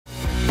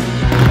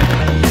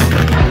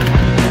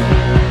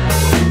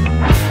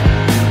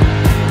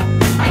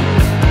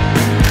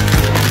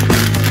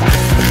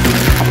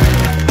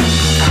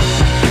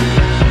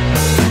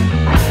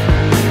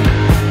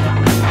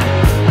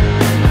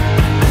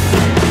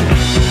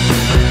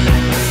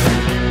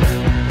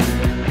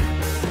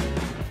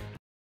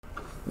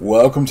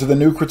Welcome to the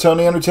new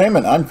Eternia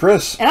Entertainment. I'm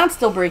Chris. And I'm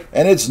still Bree.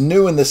 And it's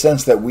new in the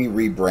sense that we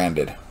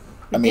rebranded.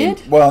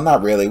 Well,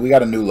 not really. We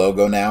got a new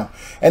logo now.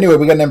 Anyway,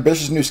 we got an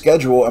ambitious new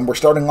schedule, and we're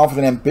starting off with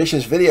an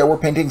ambitious video. We're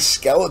painting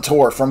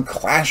Skeletor from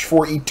Clash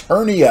for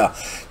Eternia,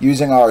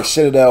 using our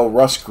Citadel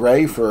Rust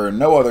Gray for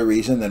no other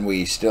reason than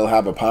we still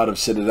have a pot of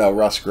Citadel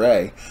Rust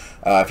Gray.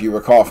 If you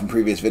recall from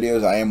previous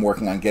videos, I am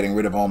working on getting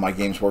rid of all my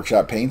Games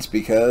Workshop paints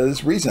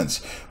because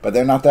reasons, but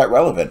they're not that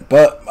relevant.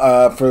 But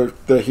for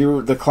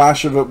the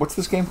Clash of what's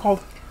this game called?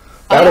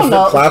 I don't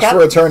know. Clash for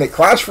Eternia.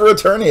 Clash for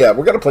Eternia.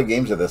 We're going to play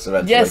games of this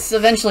eventually. Yes,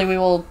 eventually we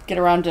will get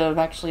around to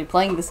actually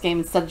playing this game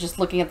instead of just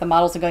looking at the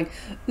models and going,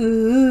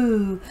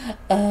 ooh,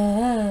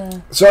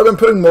 So I've been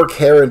putting more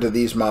care into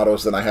these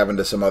models than I have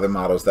into some other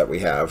models that we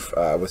have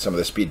with some of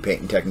the speed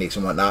painting techniques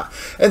and whatnot.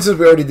 And since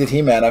we already did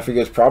He-Man, I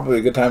figure it's probably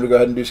a good time to go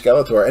ahead and do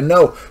Skeletor. And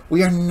no,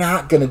 we are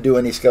not going to do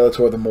any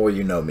Skeletor the More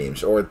You Know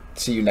memes, or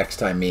See You Next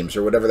Time memes,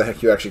 or whatever the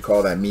heck you actually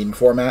call that meme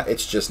format.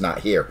 It's just not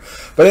here.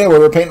 But anyway,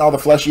 we're painting all the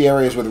fleshy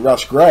areas with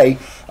Rust Gray.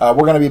 We're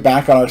going to be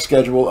back on our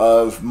schedule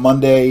of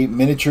Monday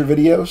miniature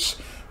videos.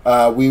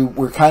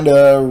 We're kind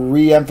of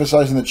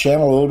re-emphasizing the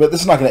channel a little bit.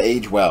 This is not going to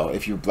age well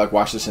if you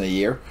watch this in a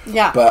year.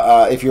 Yeah.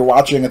 But if you're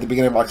watching at the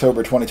beginning of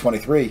October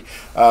 2023,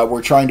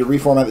 we're trying to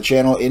reformat the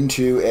channel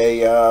into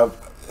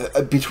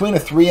between a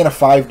 3 and a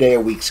 5 day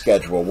a week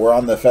schedule. We're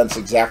on the fence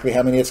exactly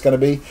how many it's going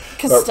to be.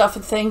 Because stuff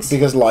and things.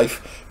 Because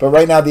life. But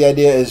right now the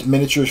idea is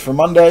miniatures for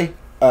Monday.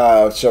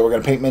 So we're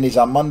going to paint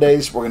minis on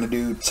Mondays. We're going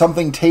to do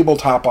something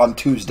tabletop on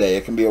Tuesday.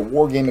 It can be a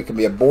war game. It can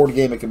be a board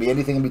game. It can be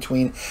anything in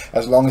between,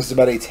 as long as it's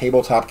about a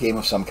tabletop game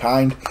of some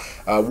kind.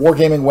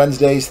 Wargaming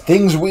Wednesdays.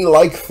 Things we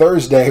like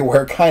Thursday,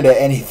 where kind of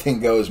anything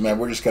goes, man.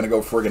 We're just going to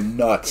go friggin'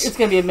 nuts. It's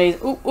going to be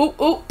amazing. Ooh, ooh,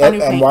 ooh.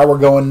 And while we're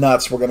going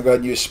nuts, we're going to go ahead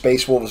and use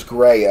Space Wolves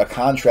Gray, a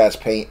contrast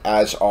paint,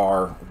 as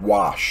our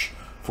wash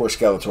for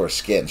Skeletor's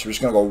skin. So we're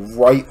just going to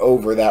go right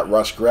over that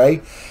Rust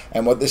Gray.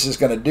 And what this is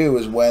going to do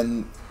is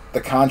when the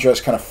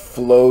contrast kind of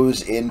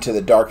flows into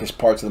the darkest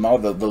parts of the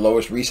model, the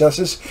lowest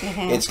recesses,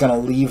 it's going to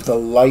leave the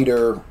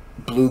lighter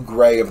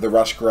blue-gray of the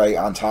Rust Gray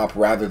on top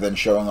rather than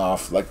showing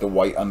off like the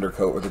white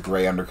undercoat or the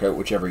gray undercoat,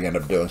 whichever you end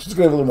up doing. So it's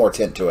going to have a little more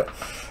tint to it.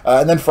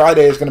 And then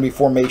Friday is going to be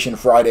Formation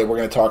Friday. We're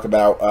going to talk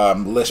about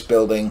list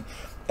building,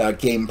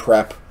 game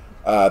prep,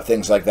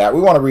 things like that.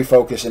 We want to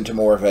refocus into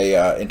more of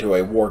a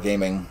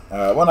wargaming,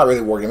 well, not really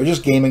wargaming,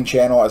 just gaming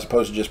channel as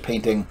opposed to just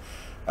painting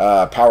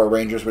Power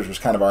Rangers, which was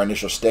kind of our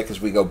initial stick, as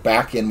we go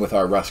back in with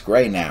our Rust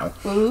Gray now.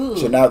 Ooh.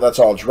 So now that's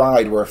all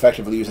dried, we're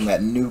effectively using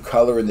that new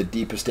color in the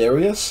deepest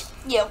areas.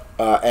 Yep.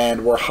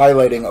 And we're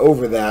highlighting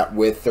over that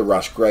with the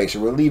Rust Gray. So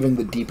we're leaving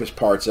the deepest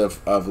parts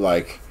of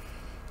like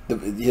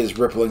his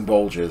rippling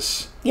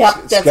bulges. Yep,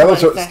 that's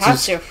Skeletor, what I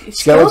have to.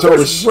 Skeletor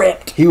was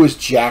ripped. He was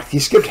jacked. He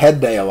skipped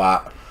head day a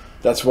lot.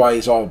 That's why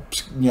he's all,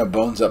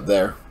 bones up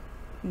there.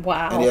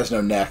 Wow. And he has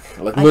no neck.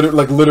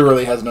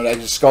 Literally has no neck.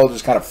 His skull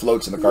just kind of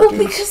floats in the cartoons.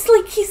 Well,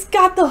 because, he's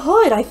got the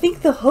hood. I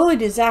think the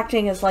hood is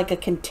acting as, a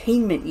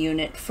containment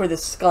unit for the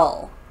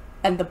skull.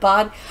 And the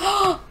body...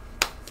 I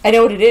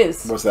know what it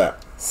is. What's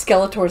that?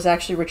 Skeletor is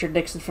actually Richard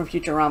Nixon from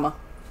Futurama.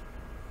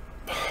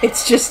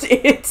 It's just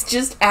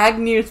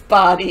Agnew's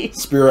body.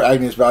 Spirit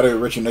Agnew's body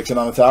with Richard Nixon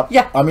on the top?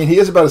 Yeah. I mean, he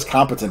is about as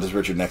competent as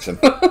Richard Nixon.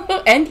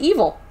 And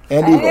evil.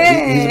 And evil.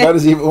 He's about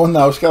as evil. Well,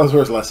 no,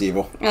 Skeletor's less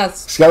evil.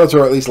 Yes.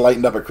 Skeletor at least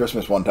lightened up at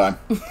Christmas one time.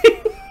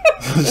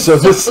 so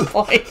this is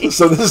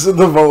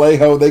the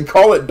Vallejo. They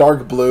call it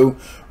dark blue.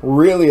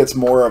 Really, it's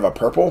more of a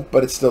purple,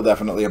 but it's still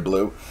definitely a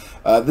blue.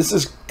 This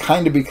has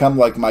kind of become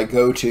like my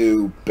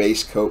go-to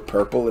base coat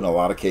purple in a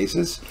lot of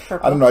cases.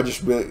 Purple. I don't know.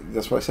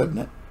 That's what I said, isn't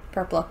it?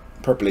 Purple.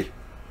 Purpley.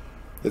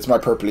 It's my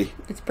purpley.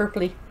 It's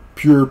purpley.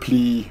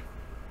 Purpley.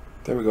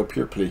 There we go,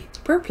 purpley. It's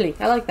purpley.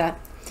 I like that.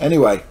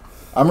 Anyway,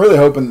 I'm really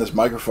hoping this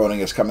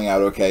microphoning is coming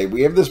out okay.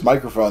 We have this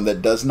microphone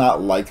that does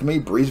not like me.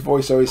 Bree's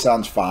voice always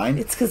sounds fine.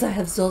 It's because I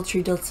have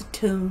sultry dulcet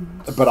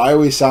tones. But I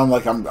always sound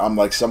like I'm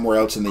like somewhere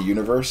else in the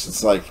universe.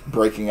 It's like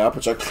breaking up.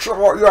 It's like,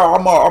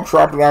 yeah, I'm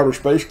trapped in outer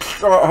space.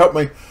 Help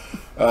me.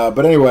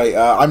 But anyway,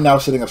 I'm now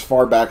sitting as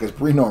far back as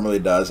Bree normally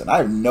does, and I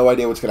have no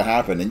idea what's going to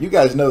happen. And you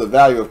guys know the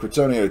value of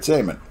Eternia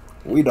Entertainment.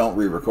 We don't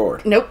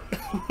re-record. Nope.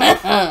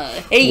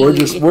 Hey.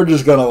 We're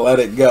just gonna let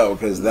it go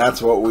because that's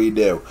what we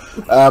do.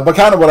 But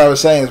kind of what I was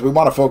saying is we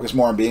want to focus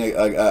more on being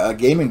a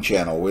gaming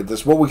channel. With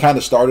this, what we kind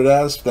of started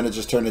as, then it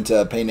just turned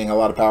into painting a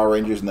lot of Power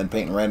Rangers and then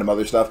painting random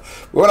other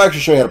stuff. We want to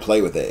actually show you how to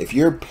play with it. If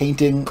you're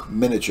painting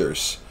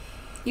miniatures,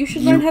 you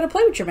should learn how to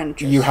play with your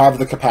miniatures. You have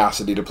the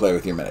capacity to play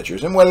with your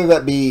miniatures, and whether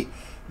that be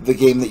the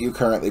game that you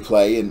currently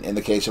play, in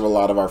the case of a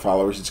lot of our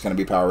followers, it's going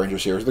to be Power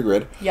Rangers Heroes of the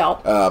Grid.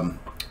 Yep.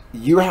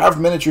 You have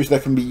miniatures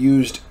that can be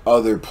used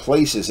other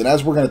places. And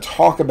as we're going to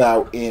talk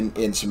about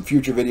in some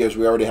future videos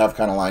we already have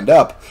kind of lined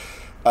up,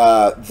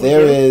 there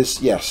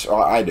is... Yes,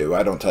 I do.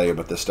 I don't tell you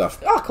about this stuff.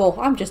 Oh, cool.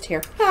 I'm just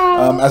here.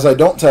 As I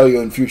don't tell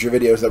you in future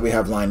videos that we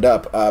have lined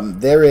up,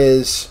 there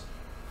is...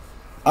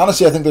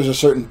 Honestly, I think there's a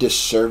certain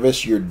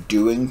disservice you're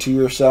doing to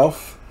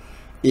yourself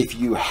if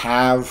you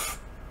have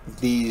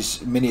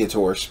these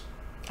miniatures.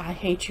 I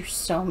hate you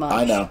so much.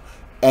 I know.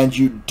 And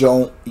you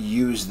don't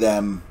use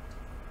them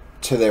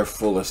to their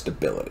fullest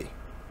ability.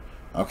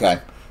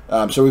 Okay,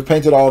 so we've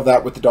painted all of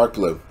that with the dark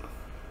blue.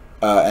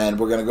 And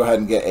we're going to go ahead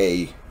and get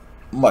a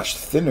much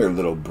thinner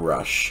little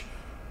brush.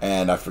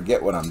 And I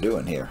forget what I'm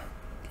doing here.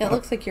 It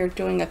looks like you're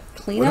doing a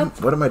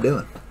cleanup. What am I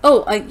doing?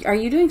 Oh, are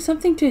you doing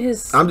something to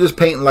his... I'm just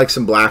painting like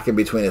some black in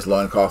between his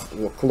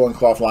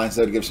loincloth lines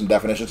there to give some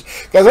definitions.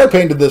 Guys, I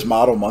painted this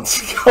model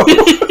months ago.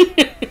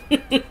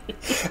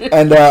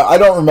 And I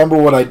don't remember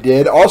what I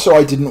did. Also,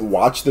 I didn't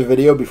watch the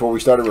video before we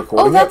started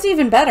recording. Oh, that's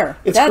even better.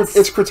 It's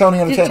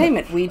Kryptonian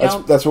Entertainment.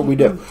 That's what we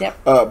do. Yep.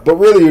 But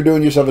really, you're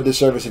doing yourself a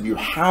disservice if you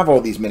have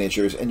all these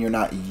miniatures and you're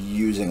not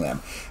using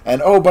them.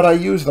 And, oh, but I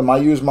use them. I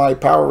use my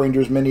Power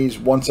Rangers minis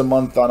once a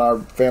month on our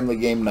family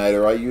game night,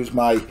 or I use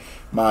my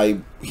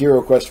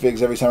Hero Quest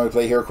figs every time we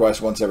play Hero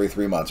Quest once every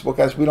 3 months. Well,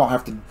 guys, we don't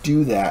have to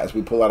do that as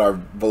we pull out our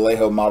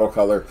Vallejo model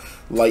color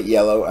light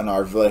yellow and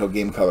our Vallejo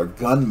game color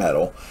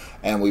gunmetal,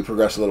 and we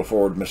progress a little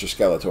forward with Mr.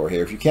 Skeletor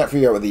here. If you can't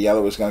figure out where the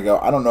yellow is going to go,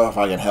 I don't know if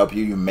I can help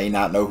you. You may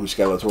not know who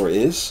Skeletor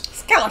is.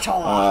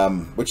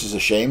 Skeletor! Which is a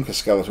shame, because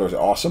Skeletor is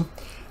awesome.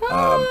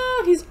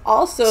 He's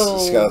also...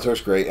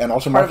 Skeletor's great. And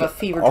also part of a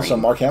fever dream.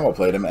 Mark Hamill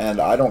played him,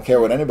 and I don't care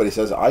what anybody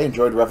says. I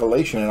enjoyed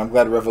Revelation, and I'm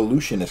glad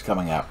Revolution is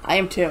coming out. I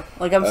am too.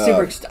 Like, I'm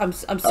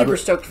super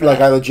stoked for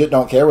that. I legit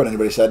don't care what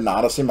anybody said, and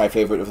honestly, my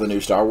favorite of the new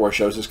Star Wars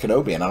shows is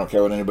Kenobi, and I don't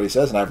care what anybody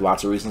says, and I have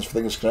lots of reasons for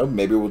things Kenobi.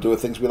 Maybe we'll do a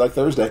Things We Like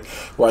Thursday,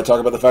 where I talk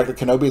about the fact that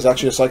Kenobi is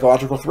actually a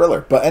psychological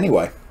thriller. But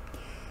anyway,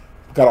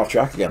 got off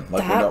track again,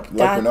 like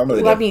we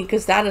normally do. I mean,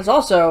 because that is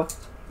also...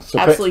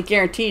 absolutely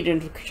guaranteed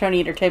in Kryptonian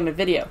Entertainment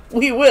video.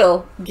 We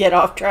will get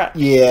off track.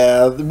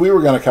 Yeah, we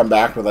were going to come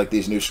back with like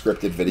these new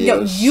scripted videos.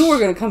 No, you were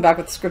going to come back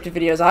with the scripted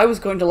videos. I was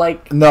going to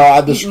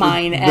eat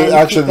mine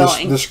and keep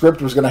going. The script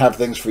was going to have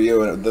things for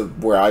you,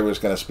 and where I was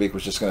going to speak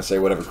was just going to say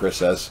whatever Chris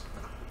says.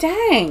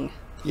 Dang.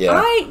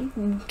 Yeah. I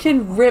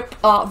can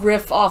riff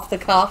off the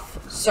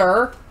cuff,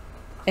 sir,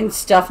 and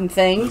stuff and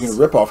things. You can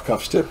rip off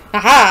cuffs too.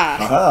 Aha!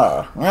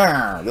 Aha!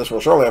 Yeah, this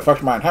will surely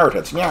affect my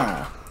inheritance.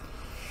 Yeah.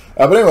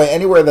 But anyway,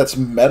 anywhere that's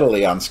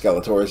metally on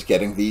Skeletor is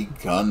getting the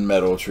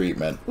gunmetal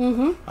treatment.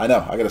 Mm-hmm. I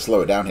know. I got to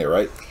slow it down here,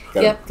 right?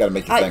 Got to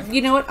make you think.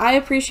 You know what? I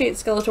appreciate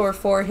Skeletor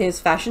for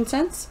his fashion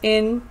sense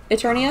in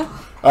Eternia.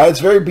 It's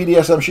very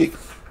BDSM chic.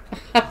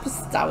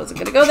 I wasn't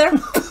going to go there.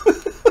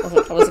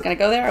 I wasn't going to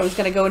go there. I was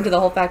going to go into the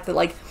whole fact that,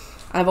 like,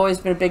 I've always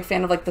been a big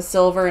fan of, like, the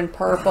silver and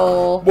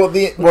purple.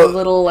 The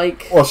little,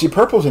 like... Well, see,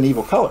 purple's an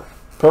evil color.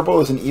 Purple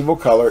is an evil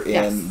color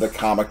in the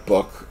comic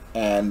book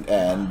and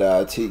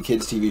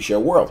kids' TV show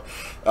world.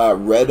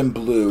 Red and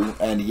blue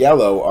and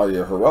yellow are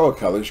your heroic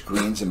colors.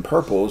 Greens and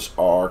purples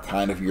are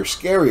kind of your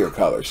scarier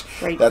colors.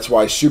 Right. That's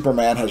why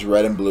Superman has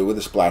red and blue with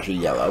a splash of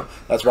yellow.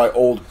 That's why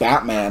old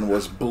Batman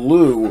was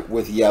blue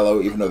with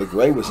yellow, even though the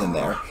gray was in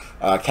there.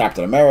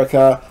 Captain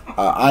America,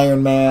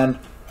 Iron Man,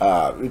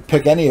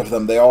 pick any of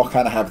them, they all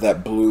kind of have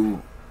that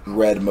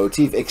blue-red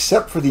motif,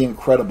 except for the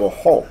Incredible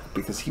Hulk,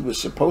 because he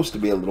was supposed to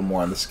be a little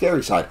more on the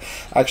scary side.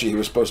 Actually, he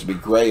was supposed to be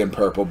gray and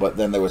purple, but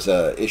then there was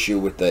an issue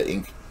with the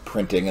ink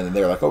printing, and then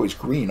they were like, oh, he's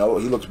green. Oh,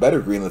 he looks better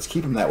green. Let's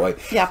keep him that way.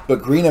 Yeah.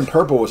 But green and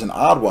purple was an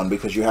odd one,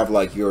 because you have,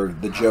 like,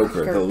 the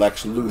Joker, the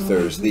Lex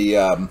Luthors,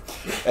 the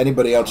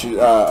anybody else,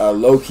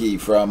 Loki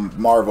from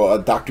Marvel,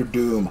 Doctor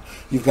Doom.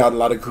 You've got a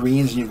lot of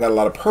greens and you've got a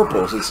lot of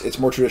purples. It's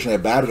more traditionally a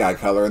bad guy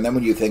color. And then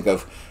when you think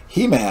of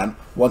He-Man,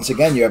 once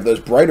again, you have those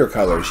brighter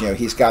colors. You know,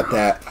 he's got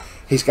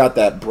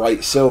that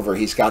bright silver.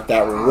 He's got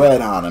that red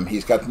on him.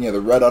 He's got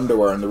the red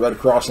underwear and the red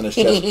cross on his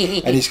chest,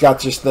 and he's got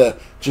just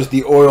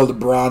the oiled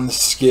bronze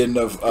skin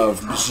of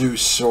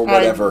Zeus or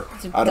whatever.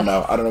 I don't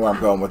know. I don't know where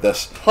I'm going with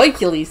this.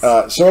 Hercules.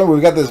 So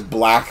we've got this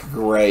black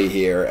gray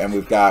here, and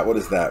we've got, what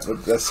is that?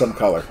 That's some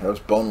color. That was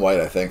bone white,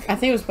 I think. I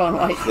think it was bone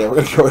white. Yeah,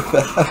 we're gonna go with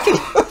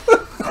that.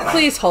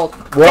 Please hold.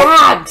 Well,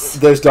 dogs.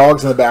 There's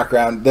dogs in the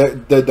background.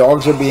 The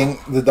dogs are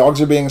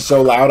being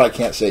so loud I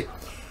can't see.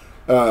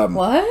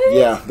 What?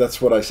 Yeah, that's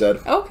what I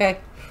said. Okay.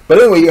 But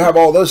anyway, you have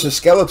all those. So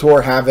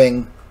Skeletor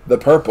having the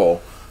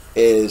purple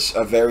is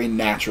a very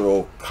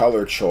natural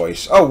color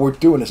choice. Oh, we're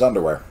doing his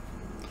underwear.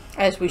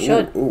 As we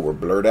should. Ooh, we're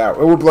blurred out.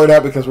 We're blurred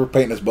out because we're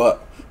painting his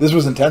butt. This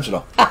was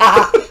intentional.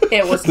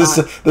 It was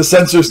not. The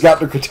censors got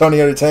to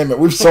Kryptonian Entertainment.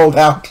 We've sold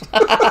out.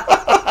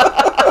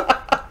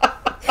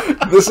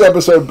 This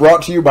episode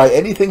brought to you by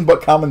Anything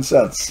But Common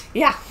Sense.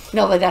 Yeah.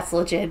 No, but that's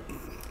legit.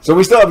 So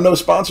we still have no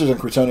sponsors in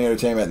Kryptonian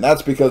Entertainment, and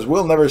that's because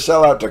we'll never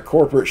sell out to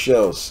corporate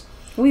shills.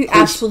 We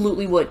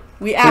absolutely would.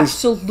 We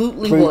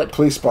absolutely would.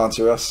 Please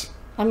sponsor us.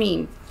 I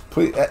mean...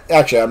 Please,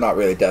 actually, I'm not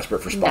really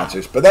desperate for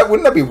sponsors, but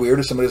wouldn't that be weird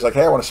if somebody's like,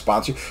 hey, I want to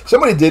sponsor you?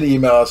 Somebody did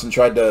email us and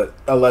tried to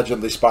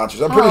allegedly sponsor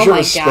us. I'm pretty sure it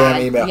was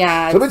spam email.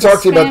 Yeah, so let me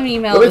talk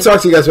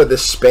to you guys about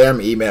this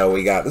spam email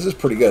we got. This is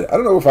pretty good. I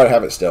don't know if I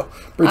have it still.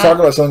 We're talking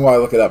about something while I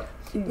look it up.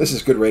 This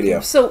is good radio.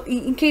 So,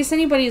 in case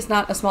anybody is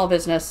not a small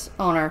business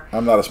owner...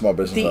 I'm not a small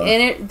business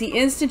owner. The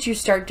instant you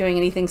start doing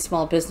anything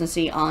small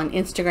businessy on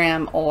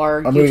Instagram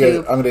or YouTube... I'm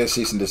going to get a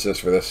cease and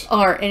desist for this.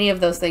 Or any of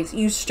those things,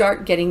 you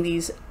start getting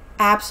these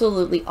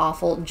absolutely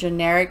awful,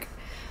 generic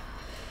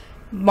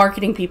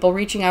marketing people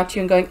reaching out to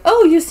you and going,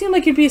 "Oh, you seem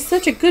like you'd be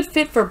such a good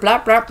fit for blah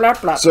blah blah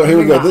blah." So here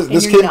we go.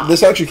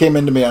 This actually came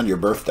into me on your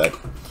birthday.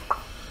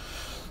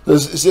 By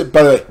the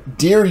way,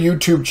 dear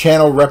YouTube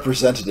channel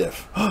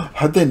representative,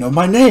 how'd they know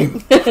my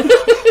name?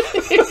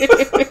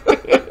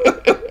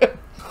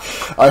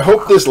 I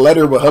hope this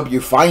letter will help you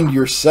find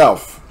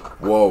yourself.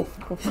 Whoa.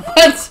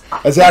 What?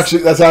 That's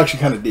actually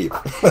kind of deep.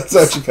 That's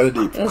actually kind of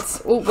deep.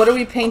 What are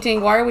we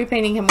painting? Why are we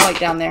painting him white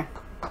down there?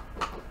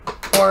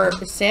 Or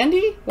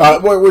Sandy?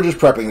 We're just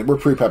prepping. We're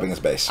pre-prepping his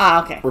base.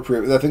 Ah, okay.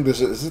 I think this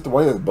is the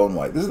white or the bone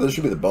white. This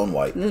should be the bone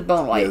white. This is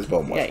bone white. Yeah, this is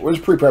bone white. Yeah. We're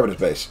just pre-prepping his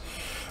base.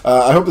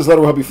 I hope this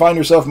letter will help you find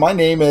yourself. My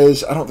name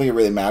is... I don't think it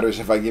really matters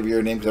if I give you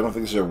your name because I don't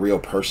think this is a real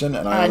person.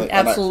 And It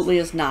absolutely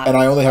is not. And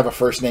I only have a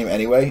first name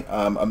anyway.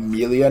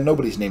 Amelia.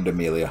 Nobody's named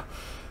Amelia.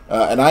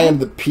 And I am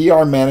the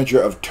PR manager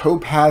of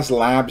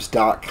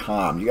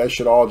TopazLabs.com. You guys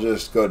should all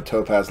just go to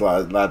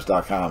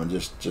TopazLabs.com and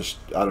just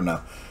I don't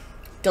know.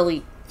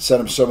 Delete. Send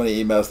them so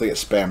many emails they get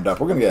spammed up.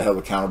 We're going to get held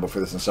accountable for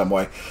this in some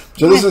way.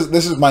 So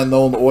this is my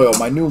known oil,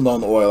 my new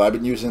known oil. I've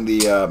been using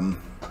the...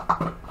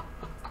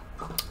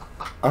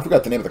 I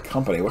forgot the name of the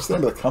company. What's the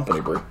name of the company,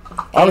 Brie?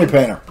 Army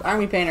Painter.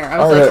 Army Painter.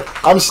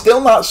 I'm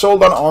still not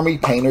sold on Army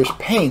Painter's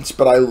paints,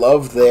 but I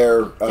love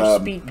their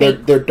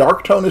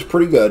dark tone is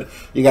pretty good.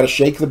 You got to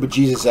shake the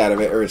bejesus out of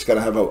it, or it's going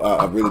to have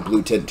a really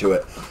blue tint to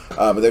it.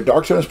 But their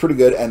dark tone is pretty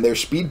good, and their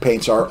speed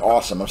paints are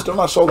awesome. I'm still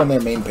not sold on their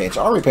main paints.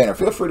 Army Painter,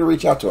 feel free to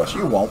reach out to us.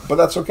 You won't, but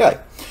that's okay.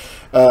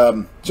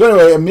 So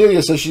anyway,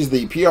 Amelia says she's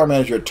the PR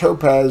manager at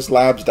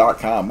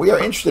TopazLabs.com. We are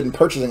interested in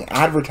purchasing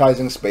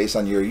advertising space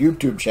on your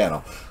YouTube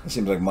channel. It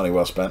seems like money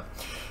well spent.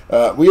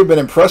 We have been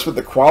impressed with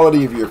the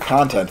quality of your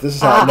content. This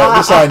is how I know.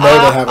 This is how I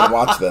know they haven't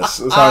watched this.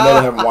 This is how I know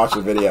they haven't watched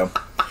the video.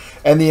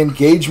 And the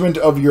engagement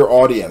of your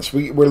audience.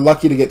 We're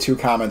lucky to get 2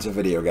 comments a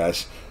video,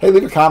 guys. Hey,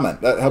 leave a comment.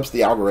 That helps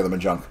the algorithm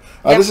and junk.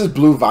 Yep. This is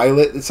blue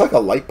violet. It's like a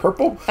light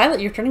purple. Violet,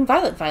 you're turning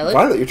violet.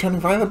 Violet, you're turning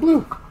violet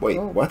blue. Wait,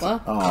 what?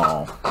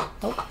 Oh.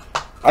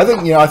 I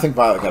think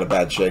Violet got a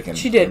bad shake in,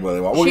 she did. In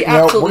Willy Wonka. She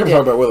absolutely we're going to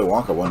talk about Willy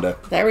Wonka one day.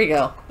 There we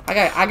go.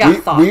 I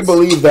got thoughts. We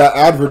believe that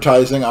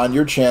advertising on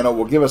your channel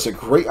will give us a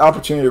great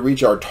opportunity to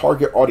reach our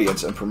target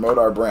audience and promote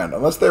our brand.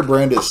 Unless their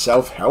brand is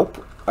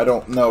self-help, I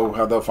don't know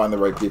how they'll find the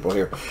right people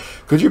here.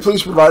 Could you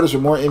please provide us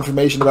with more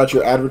information about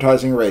your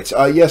advertising rates?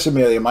 Yes,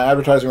 Amelia. My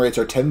advertising rates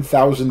are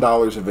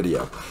 $10,000 a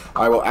video.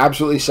 I will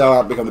absolutely sell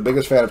out and become the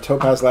biggest fan of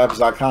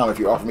TopazLabs.com if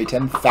you offer me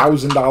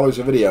 $10,000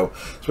 a video,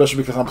 especially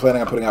because I'm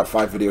planning on putting out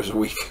 5 videos a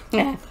week.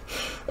 Yeah.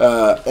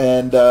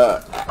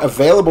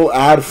 Available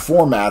ad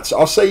formats.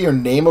 I'll say your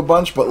name a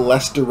bunch, but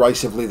less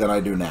derisively than I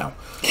do now.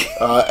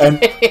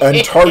 And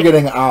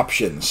targeting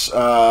options.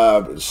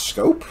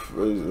 Scope?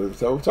 Is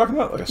that what we're talking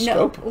about? Like a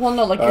scope? Well,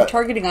 no, like your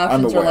targeting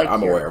options are like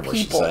I'm aware of what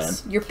she's saying.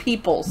 Your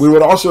peoples. We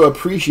would also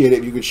appreciate it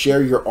if you could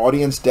share your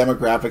audience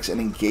demographics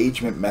and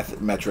engagement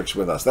metrics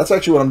with us. That's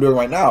actually what I'm doing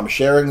right now. I'm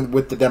sharing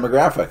with the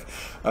demographic.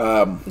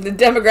 The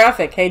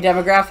demographic. Hey,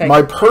 demographic.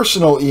 My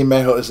personal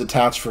email is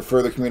attached for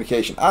further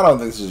communication. I don't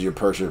think this is your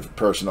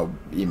personal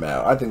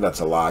email. I think that's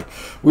a lie.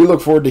 We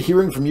look forward to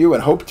hearing from you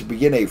and hope to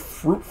begin a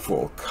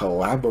fruitful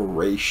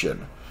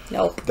collaboration.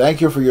 Nope. Thank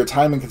you for your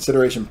time and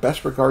consideration.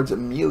 Best regards,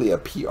 Amelia,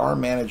 PR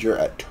manager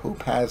at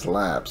Topaz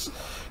Labs.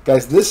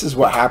 Guys, this is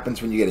what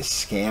happens when you get a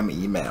scam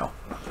email.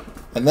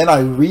 And then I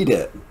read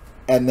it,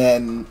 and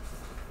then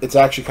it's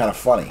actually kind of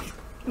funny.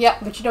 Yeah,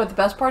 but you know what the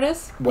best part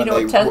is? You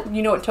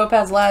know what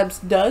Topaz Labs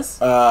does?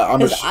 I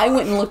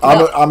went and looked it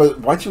up.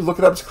 Why'd you look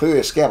it up? It's clearly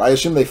a scam. I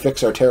assume they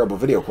fix our terrible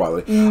video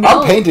quality. No.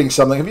 I'm painting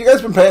something. Have you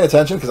guys been paying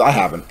attention? Because I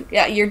haven't.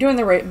 Yeah, you're doing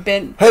the right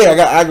bit. Hey, I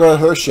got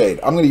Agro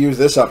Shade. I'm going to use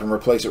this up and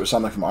replace it with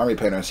something from Army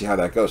Painter and see how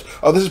that goes.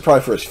 Oh, this is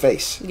probably for his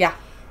face. Yeah.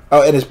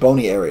 Oh, and his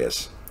bony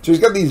areas. So he's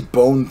got these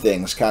bone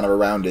things kind of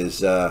around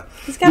his...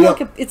 he's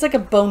got it's like a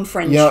bone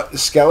fringe. You know,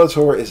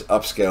 Skeletor is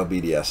upscale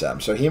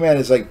BDSM. So He-Man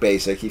is like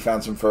basic. He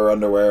found some fur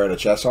underwear and a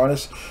chest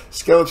harness.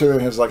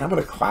 Skeletor is like, I'm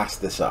going to class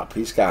this up.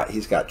 He's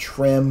got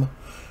trim,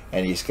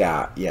 and he's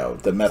got,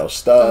 the metal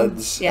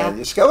studs. Yeah.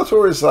 And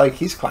Skeletor is like,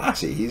 he's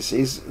classy. This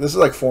is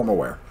like formal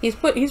wear. He's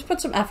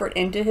put some effort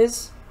into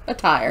his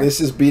attire.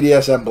 This is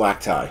BDSM black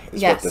tie.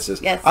 Is what this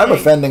is. Yes, I'm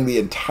offending the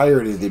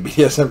entirety of the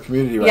BDSM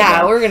community right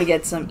now. Yeah, we're gonna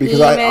get some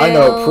because I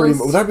know pretty much.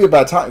 Well, that'd be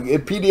about time.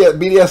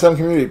 BDSM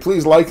community,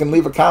 please like and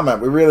leave a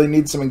comment. We really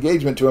need some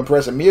engagement to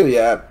impress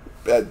Amelia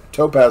at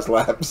Topaz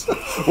Labs.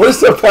 What does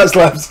Topaz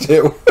Labs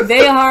do?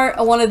 They are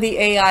one of the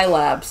AI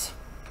labs.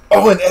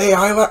 Oh, an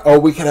AI lab. Oh,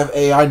 we could have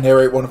AI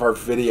narrate one of our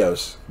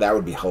videos. That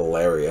would be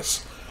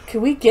hilarious.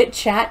 Could we get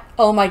chat?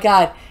 Oh my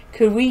god.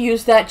 Could we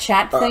use that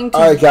chat thing?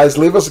 All right, guys,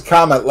 leave us a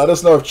comment. Let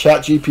us know if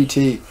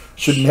ChatGPT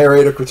should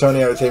narrate a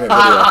Kryptonian Entertainment video.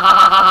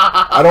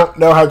 I don't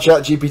know how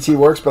ChatGPT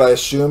works, but I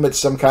assume it's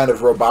some kind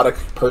of robotic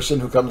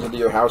person who comes into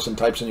your house and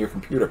types in your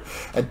computer.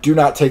 And do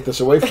not take this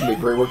away from me,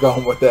 Brie. We're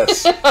going with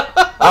this.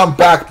 I'm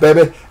back,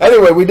 baby.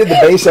 Anyway, we did the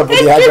base up with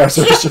the address.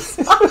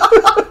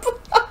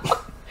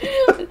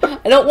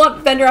 I don't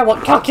want Bender, I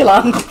want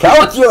Calculon.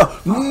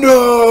 Calculon!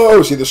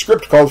 No! See, the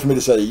script called for me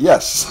to say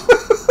yes.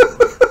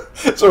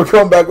 So we're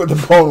going back with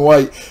the bone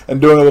white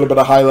and doing a little bit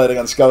of highlighting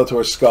on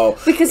Skeletor's skull.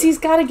 Because he's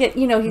got to get,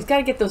 he's got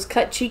to get those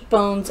cut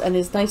cheekbones and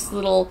his nice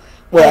little.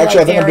 Well,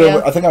 actually,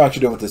 I think I'm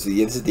actually doing with this.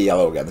 This is the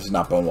yellow again. This is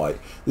not bone white.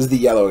 This is the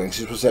yellow again. He's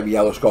supposed to have a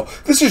yellow skull.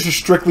 This is a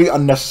strictly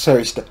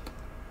unnecessary step.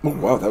 Oh,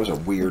 wow, that was a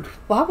weird.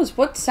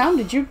 What sound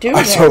did you do?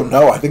 I don't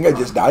know. I think I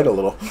just died a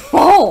little.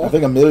 Oh. I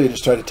think Amelia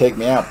just tried to take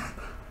me out.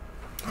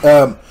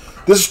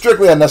 This is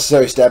strictly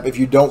unnecessary step. If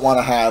you don't want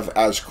to have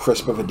as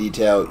crisp of a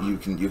detail, you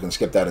can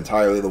skip that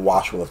entirely. The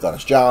wash will have done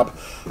its job.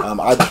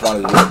 I just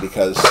wanted to do it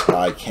because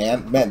I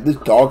can. Man, the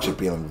dogs are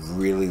being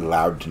really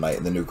loud tonight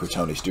in the new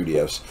Crotone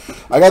Studios.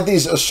 I got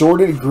these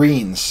assorted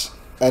greens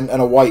and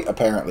a white,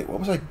 apparently. What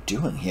was I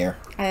doing here?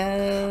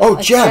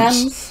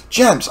 Gems.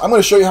 Gems. I'm going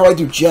to show you how I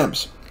do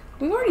gems.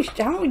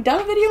 Haven't we done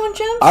a video on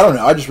gems? I don't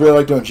know. I just really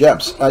like doing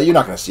gems. You're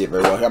not going to see it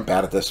very well. I'm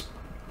bad at this.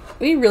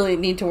 We really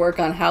need to work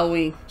on how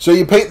we... So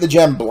you paint the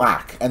gem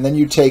black, and then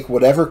you take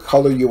whatever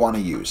color you want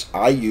to use.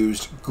 I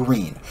used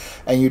green.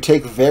 And you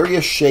take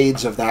various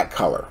shades of that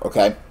color,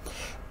 okay?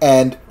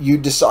 And you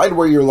decide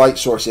where your light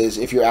source is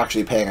if you're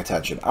actually paying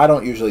attention. I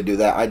don't usually do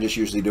that. I just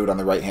usually do it on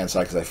the right-hand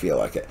side because I feel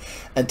like it.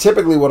 And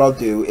typically what I'll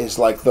do is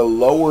like the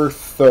lower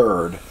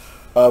third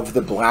of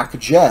the black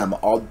gem,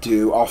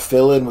 I'll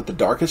fill in with the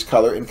darkest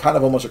color in kind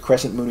of almost a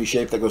crescent moony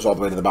shape that goes all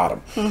the way to the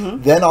bottom.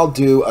 Mm-hmm. Then I'll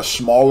do a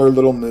smaller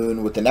little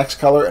moon with the next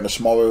color and a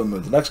smaller little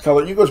moon with the next color.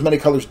 And you go as many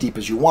colors deep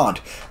as you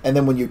want. And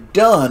then when you're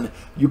done,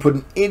 you put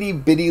an itty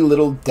bitty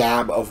little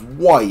dab of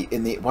white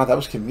in the... Wow, that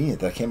was convenient.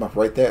 That came up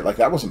right there. Like,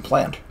 that wasn't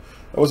planned.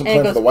 That wasn't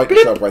planned for the white to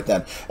show up right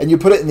then. And you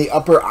put it in the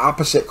upper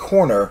opposite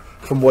corner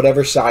from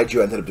whatever side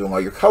you ended up doing all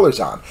your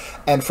colors on.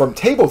 And from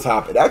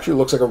tabletop, it actually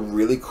looks like a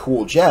really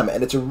cool gem.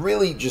 And it's a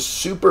really just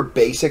super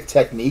basic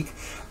technique.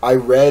 I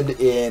read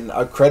in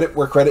Credit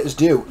Where Credit Is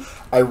Due.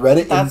 I read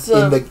it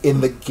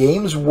in the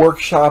Games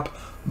Workshop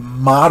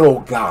model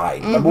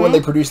guide. Remember when they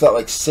produced that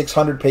like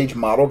 600-page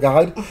model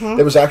guide?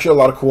 There was actually a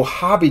lot of cool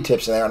hobby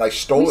tips in there, and I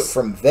stole it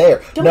from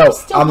there. No,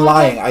 I'm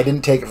lying. I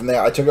didn't take it from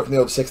there. I took it from the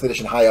old 6th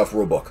edition High Elf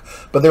rulebook.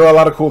 But there were a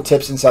lot of cool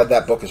tips inside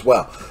that book as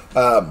well.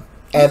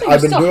 And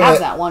I've been doing it.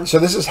 That one. So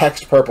this is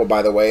hexed purple,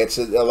 by the way. It's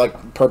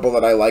like purple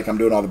that I like. I'm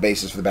doing all the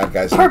bases for the bad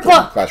guys in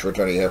Clash of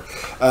Eternia here.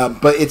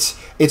 But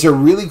it's a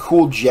really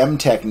cool gem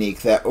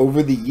technique that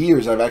over the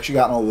years I've actually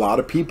gotten a lot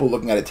of people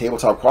looking at it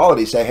tabletop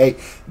quality say, hey,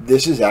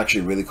 this is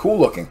actually really cool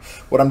looking.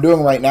 What I'm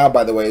doing right now,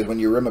 by the way, is when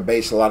you rim a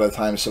base, a lot of the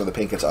times some of the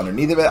paint gets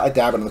underneath of it. I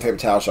dab it on the paper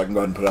towel so I can go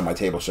ahead and put it on my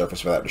table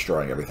surface without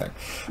destroying everything.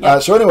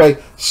 Yep. So anyway,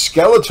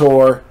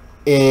 Skeletor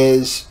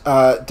is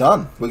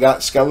done. We got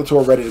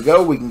Skeletor ready to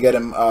go. We can get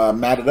him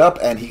matted up,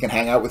 and he can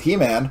hang out with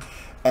He-Man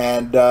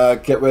and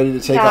get ready to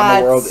take on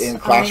the world in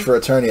Clash for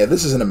Eternia.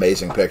 This is an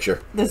amazing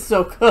picture. This is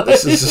so good.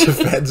 This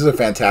is a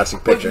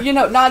fantastic picture.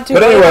 But, not too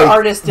many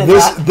artists did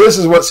that. This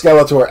is what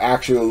Skeletor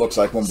actually looks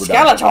like when we're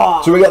done.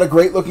 So we got a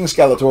great looking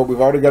Skeletor. We've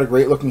already got a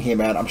great looking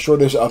He-Man. I'm sure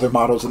there's other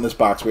models in this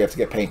box we have to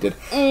get painted.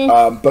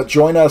 But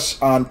join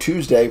us on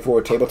Tuesday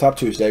for Tabletop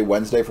Tuesday,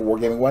 Wednesday for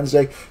Wargaming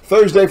Wednesday,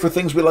 Thursday for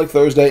Things We Like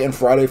Thursday, and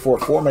Friday for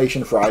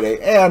Formation Friday.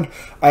 And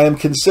I am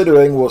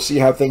considering, we'll see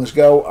how things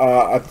go.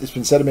 It's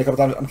been said to me a couple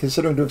times, I'm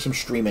considering doing some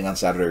streaming on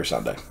Saturday or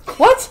Sunday.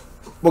 What?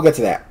 We'll get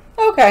to that.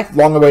 Okay.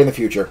 Long way in the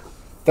future.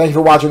 Thank you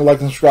for watching.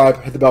 Like and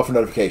subscribe. Hit the bell for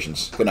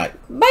notifications. Good night.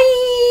 Bye.